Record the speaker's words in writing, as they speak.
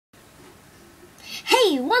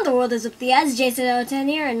Hey, Wonderworld is up the ads, Jason010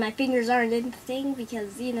 here, and my fingers aren't in the thing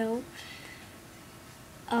because, you know,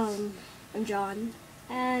 I'm John.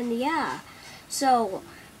 And yeah, so,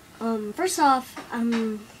 first off,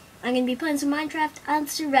 I'm gonna be playing some Minecraft on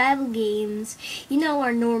survival games. You know,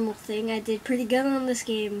 our normal thing. I did pretty good on this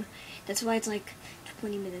game. That's why it's like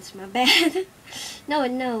 20 minutes, my bad.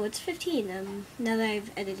 No, it's 15, now that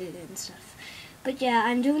I've edited it and stuff. But yeah,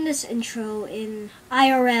 I'm doing this intro in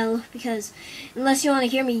IRL because unless you want to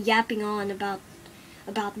hear me yapping on about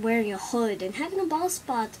wearing a hood and having a bald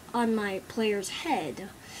spot on my player's head.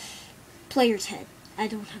 I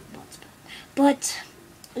don't have a bald spot. But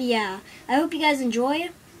yeah, I hope you guys enjoy,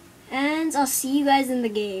 and I'll see you guys in the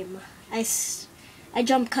game. I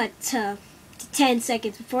jump cut to 10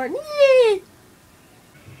 seconds before.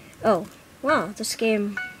 Oh, wow, this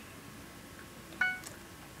game.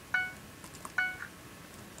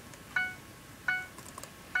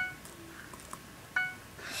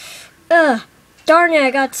 Ugh, darn it,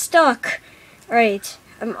 I got stuck. Alright,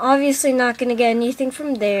 I'm obviously not gonna get anything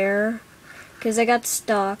from there, because I got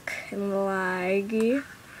stuck and laggy.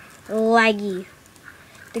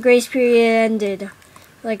 The grace period ended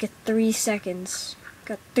like 3 seconds.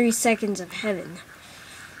 Got 3 seconds of heaven.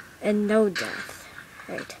 And no death.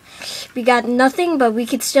 Right. We got nothing, but we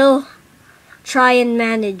could still try and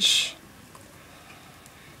manage.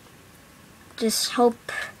 Just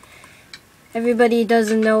hope everybody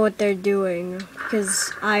doesn't know what they're doing,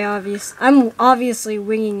 because I'm obviously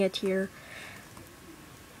winging it here.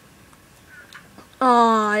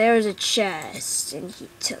 Aw, there's a chest, and he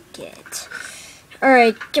took it.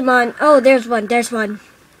 Alright, come on. Oh, there's one.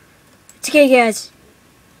 It's okay, guys.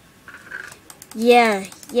 Yeah,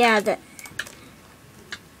 that.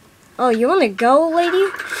 Oh, you wanna go, lady?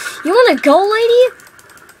 You wanna go, lady?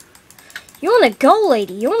 You wanna go,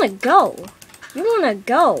 lady? You wanna go? You wanna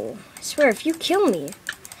go? I swear, if you kill me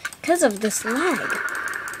because of this lag.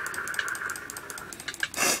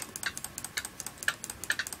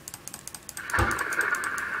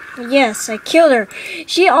 Yes, I killed her.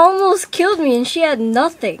 She almost killed me and she had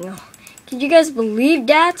nothing. Can you guys believe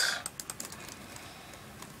that?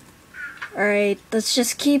 Alright, let's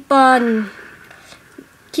just keep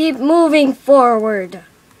moving forward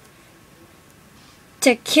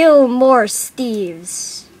to kill more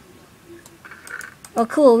Steves. Oh,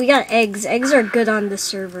 cool, we got eggs. Eggs are good on this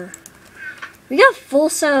server. We got a full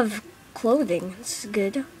set of clothing. This is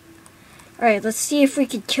good. Alright, let's see if we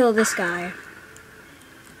could kill this guy.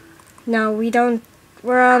 No, we don't.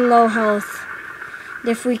 We're on low health.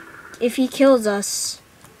 If he kills us,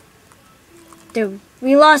 dude,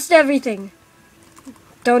 we lost everything.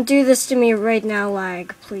 Don't do this to me right now,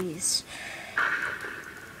 lag, please.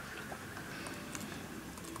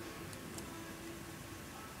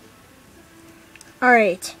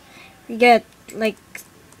 Alright, we get, like,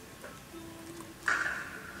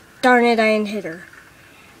 darn it, I didn't hit her.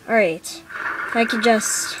 Alright, if I could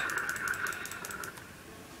just...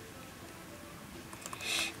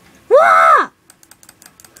 Wah!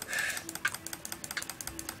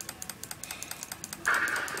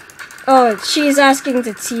 Oh, she's asking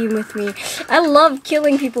to team with me. I love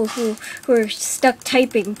killing people who are stuck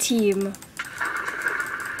typing team.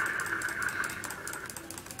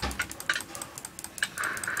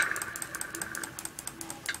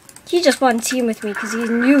 He just wanted to team with me because he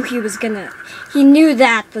knew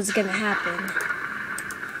that was gonna happen.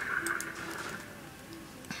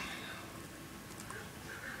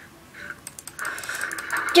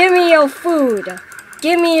 Give me your food.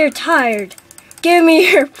 Give me your tired. Give me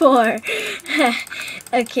your poor.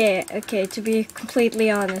 Okay, to be completely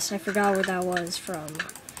honest, I forgot where that was from.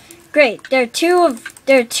 Great, there are two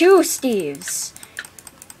Steves.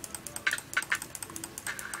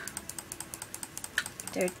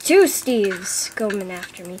 There are two Steves coming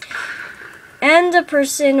after me. And a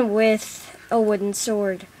person with a wooden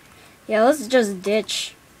sword. Yeah, let's just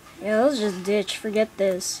ditch. Forget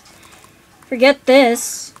this.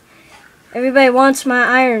 Everybody wants my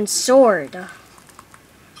iron sword.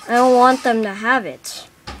 I don't want them to have it.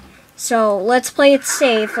 So, let's play it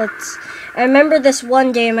safe. I remember this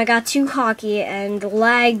one game I got too cocky and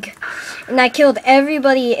lag. And I killed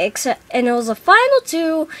everybody and it was a final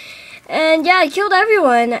 2. And yeah, I killed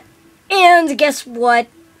everyone. And guess what?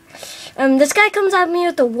 This guy comes at me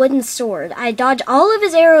with a wooden sword. I dodge all of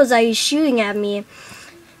his arrows that he's shooting at me.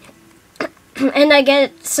 And I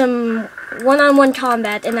get some one-on-one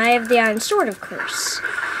combat, and I have the iron sword, of course.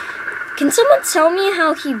 Can someone tell me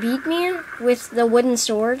how he beat me with the wooden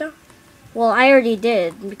sword? Well, I already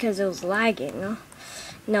did, because it was lagging.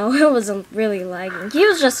 No, it wasn't really lagging. He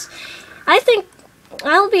was just... I think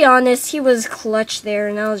I'll be honest, he was clutch there,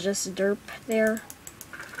 and I was just derp there.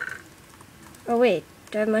 Oh wait,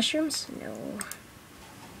 do I have mushrooms? No.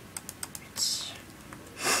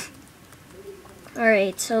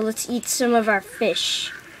 Alright, so let's eat some of our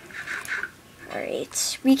fish.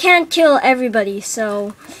 Alright, we can't kill everybody,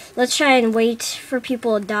 so let's try and wait for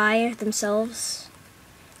people to die themselves.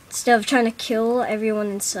 Instead of trying to kill everyone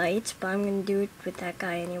in sight, but I'm gonna do it with that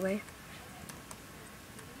guy anyway.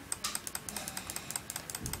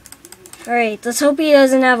 Alright, let's hope he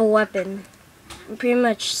doesn't have a weapon. I'd pretty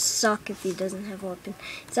much suck if he doesn't have a weapon.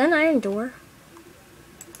 Is that an iron door?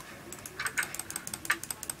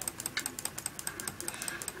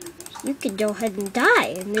 You could go ahead and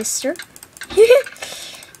die, mister.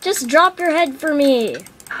 Just drop your head for me.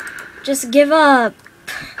 Just give up.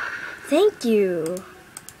 Thank you.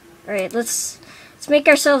 Alright, let's make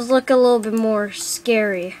ourselves look a little bit more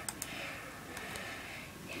scary.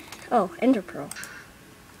 Oh, ender pearl.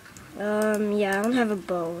 Yeah, I don't have a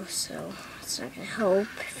bow, so it's not gonna help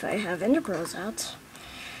if I have ender pearls out.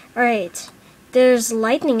 Alright, there's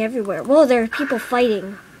lightning everywhere. Whoa, there are people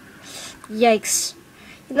fighting. Yikes.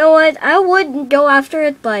 You know what? I would go after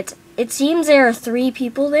it, but it seems there are 3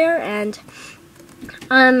 people there, and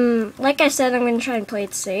like I said, I'm gonna try and play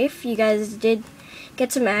it safe. You guys did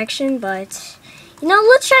get some action, but you know,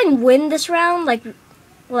 let's try and win this round.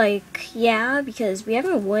 Yeah, because we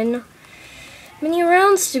haven't won many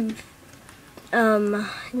rounds to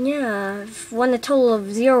yeah, I've won a total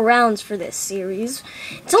of 0 rounds for this series.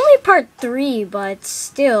 It's only part 3, but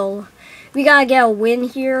still, we gotta get a win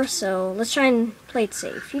here, so let's try and play it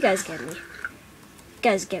safe. You guys get me. You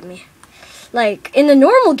guys get me. Like, in the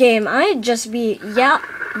normal game, I'd just be, yeah,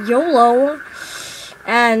 YOLO,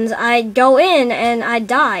 and I'd go in and I'd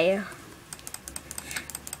die.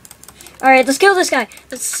 Alright, let's kill this guy.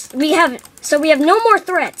 We have no more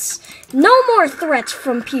threats. No more threats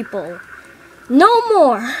from people. No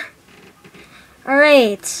more.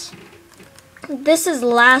 Alright. This is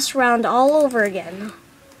last round all over again.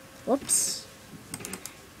 Whoops.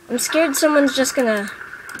 I'm scared someone's just gonna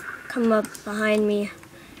come up behind me.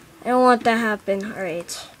 I don't want that to happen.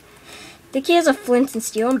 Alright. I think he has a flint and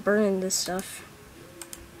steel. I'm burning this stuff.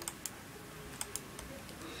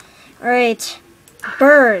 Alright.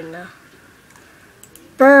 Burn.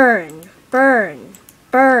 Burn. Burn.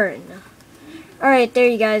 Burn. Alright, there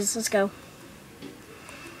you guys. Let's go.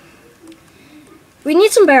 We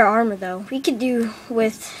need some better armor, though. We could do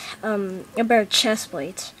with a better chest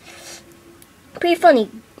plate. Pretty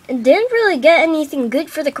funny. Didn't really get anything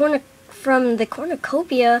good for the from the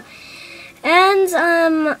cornucopia, and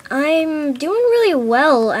I'm doing really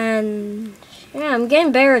well, and yeah, I'm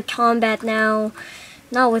getting better at combat now.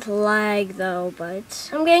 Not with lag though,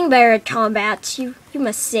 but I'm getting better at combat. You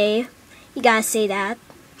must say. You gotta say that.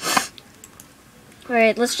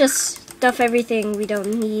 Alright, let's just stuff everything we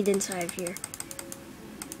don't need inside here.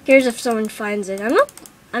 Here's if someone finds it.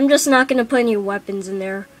 I'm just not gonna put any weapons in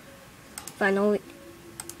there. Finally.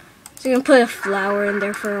 So I'm gonna put a flower in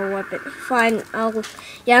there for a weapon. Fine,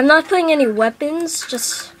 yeah, I'm not putting any weapons,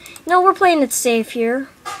 just, you know, we're playing it safe here.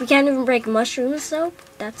 We can't even break mushrooms though.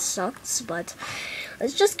 That sucks, but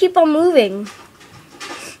let's just keep on moving.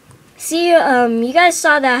 See, you guys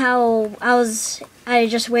saw that how I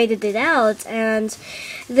just waited it out, and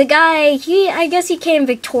the guy, I guess he came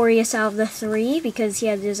victorious out of the 3 because he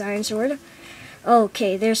had his iron sword.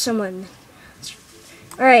 Okay, there's someone.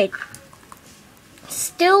 Alright.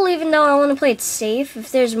 Still, even though I want to play it safe,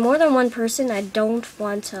 if there's more than one person, I don't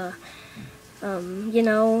want to, you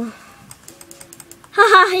know.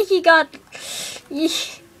 Haha, he got. Do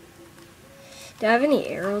I have any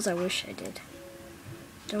arrows? I wish I did.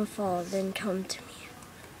 Don't fall, then come to me.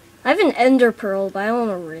 I have an ender pearl, but I don't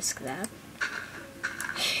want to risk that.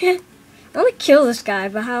 I want to kill this guy,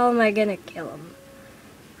 but how am I gonna kill him?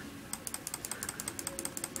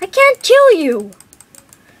 I can't kill you!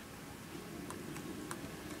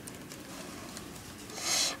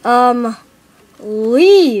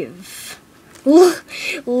 Leave.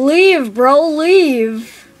 Leave, bro,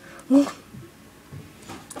 leave. You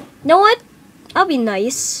know what? I'll be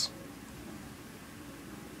nice.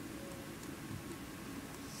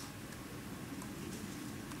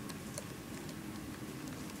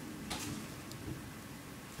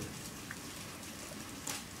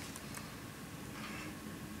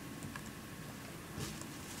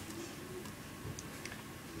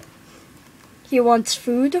 He wants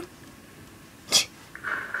food.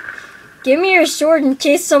 Give me your sword in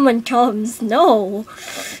case someone comes. No.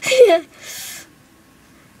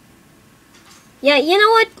 Yeah, you know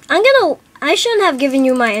what? I shouldn't have given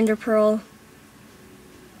you my ender pearl.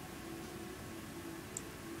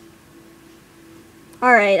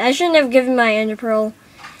 Alright, I shouldn't have given my ender pearl.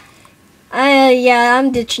 Yeah,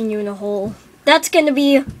 I'm ditching you in a hole. That's gonna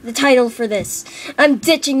be the title for this. I'm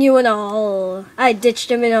ditching you in a hole. I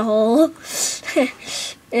ditched him in a hole.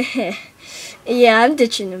 Yeah, I'm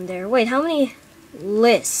ditching him there. Wait, how many?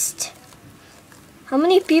 List. How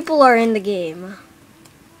many people are in the game?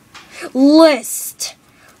 List.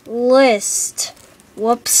 Whoops.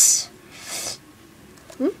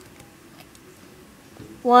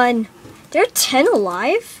 1. There are 10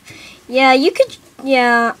 alive? Yeah, you could.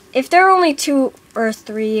 Yeah, if there are only 2 or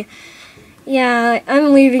 3. Yeah,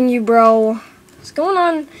 I'm leaving you, bro. It's going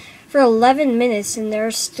on for 11 minutes and there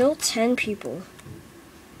are still 10 people.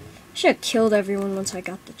 I should have killed everyone once I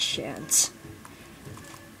got the chance.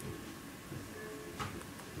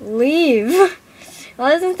 Leave?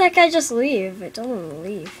 Why doesn't that guy just leave? It doesn't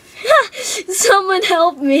leave. Someone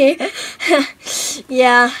help me.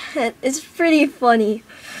 Yeah, it's pretty funny.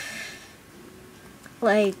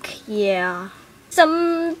 Like, yeah.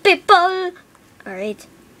 Some people. Alright.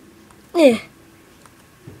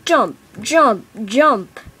 Jump.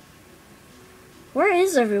 Where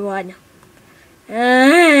is everyone?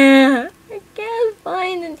 I can't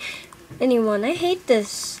find anyone. I hate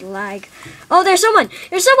this lag. Oh, there's someone!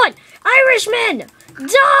 Irishman!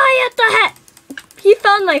 Die at the head! He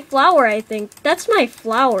found my flower, I think. That's my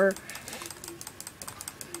flower.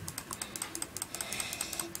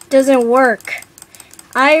 Doesn't work.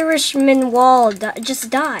 Irishman wall. Just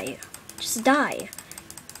die.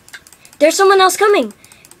 There's someone else coming.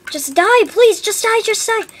 Just die, please. Just die.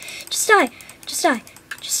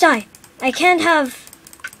 I can't have.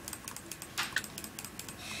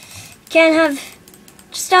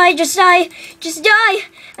 Just die.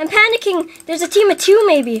 I'm panicking. There's a team of 2,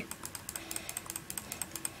 maybe.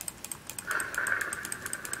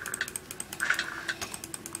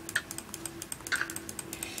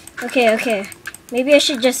 Okay. Maybe I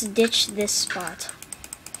should just ditch this spot.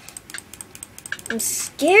 I'm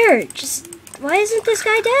scared. Why isn't this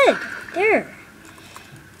guy dead? There.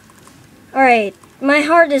 Alright, my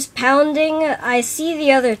heart is pounding. I see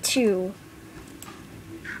the other 2.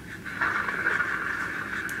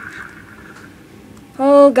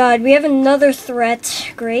 Oh god, we have another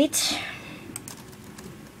threat. Great.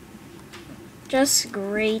 Just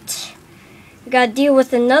great. We gotta deal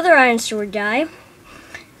with another Iron Sword guy.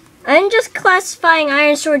 I'm just classifying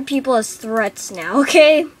Iron Sword people as threats now,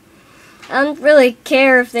 okay? I don't really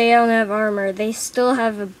care if they don't have armor. They still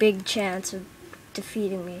have a big chance of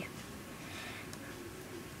defeating me.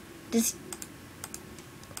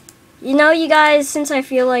 You know, you guys, since I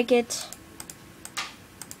feel like it...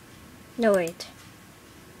 No, wait.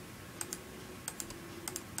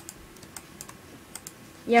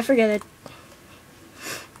 Yeah, forget it.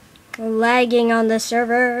 Lagging on the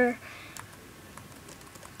server.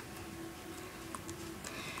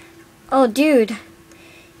 Oh, dude.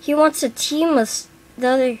 He wants to team us. The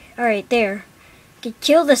other. Alright, there. Could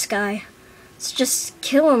kill this guy. Let's just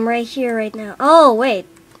kill him right here, right now. Oh, wait.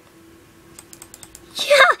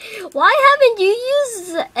 Yeah, why haven't you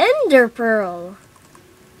used the Ender Pearl?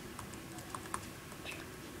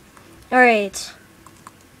 Alright.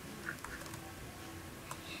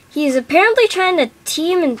 He's apparently trying to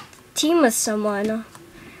team with someone.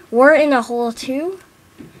 We're in a hole too.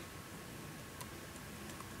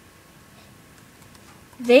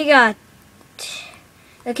 They got...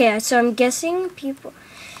 Okay, so I'm guessing people...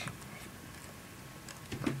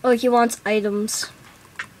 Oh, he wants items.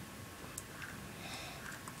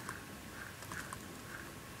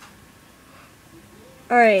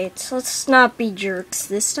 Alright, let's not be jerks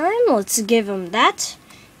this time. Let's give him that.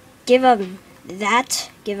 Give him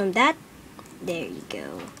that. Give him that. There you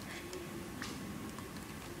go.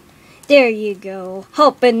 There you go.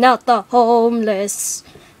 Helping out the homeless.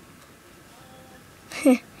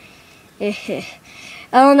 I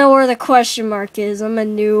don't know where the question mark is. I'm a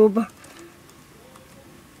noob.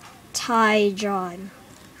 Ty John.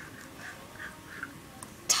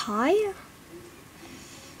 Ty?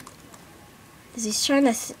 Is he trying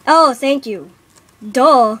to... Oh, thank you.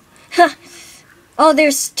 Duh. Oh,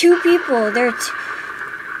 there's 2 people.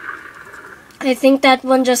 I think that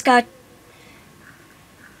one just got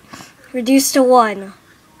reduced to 1.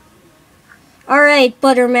 Alright,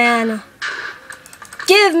 Butterman.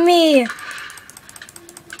 Give me...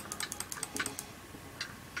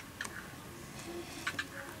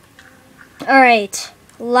 Alright.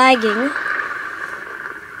 Lagging.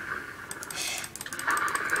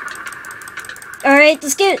 Alright,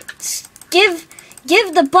 let's give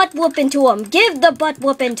the butt whooping to him. Give the butt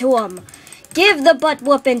whooping to him. Give the butt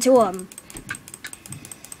whooping to him.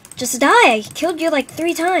 Just die. I killed you like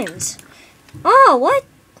 3 times. Oh, what?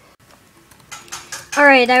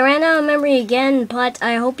 Alright, I ran out of memory again, but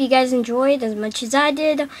I hope you guys enjoyed as much as I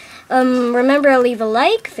did. Remember to leave a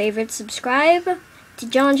like, favorite, subscribe to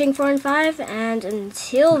JohnJing415, and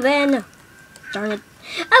until then, darn it,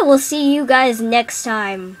 I will see you guys next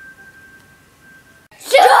time.